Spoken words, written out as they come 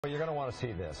Well, you're going to want to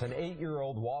see this. An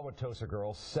 8-year-old Wauwatosa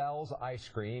girl sells ice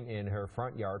cream in her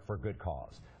front yard for a good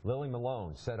cause. Lili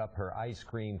Malone set up her ice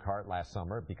cream cart last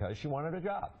summer because she wanted a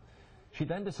job. She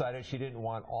then decided she didn't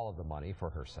want all of the money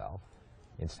for herself.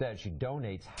 Instead, she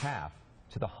donates half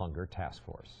to the Hunger Task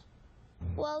Force.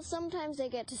 Well, sometimes I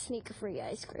get to sneak a free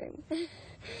ice cream.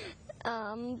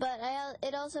 But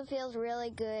it also feels really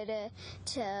good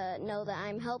to know that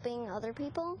I'm helping other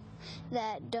people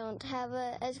that don't have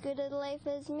as good a life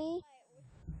as me.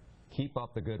 Keep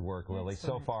up the good work, Lili.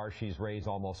 So far, she's raised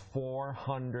almost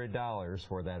 $400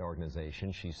 for that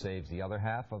organization. She saves the other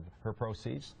half of her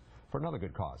proceeds for another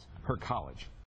good cause, her college.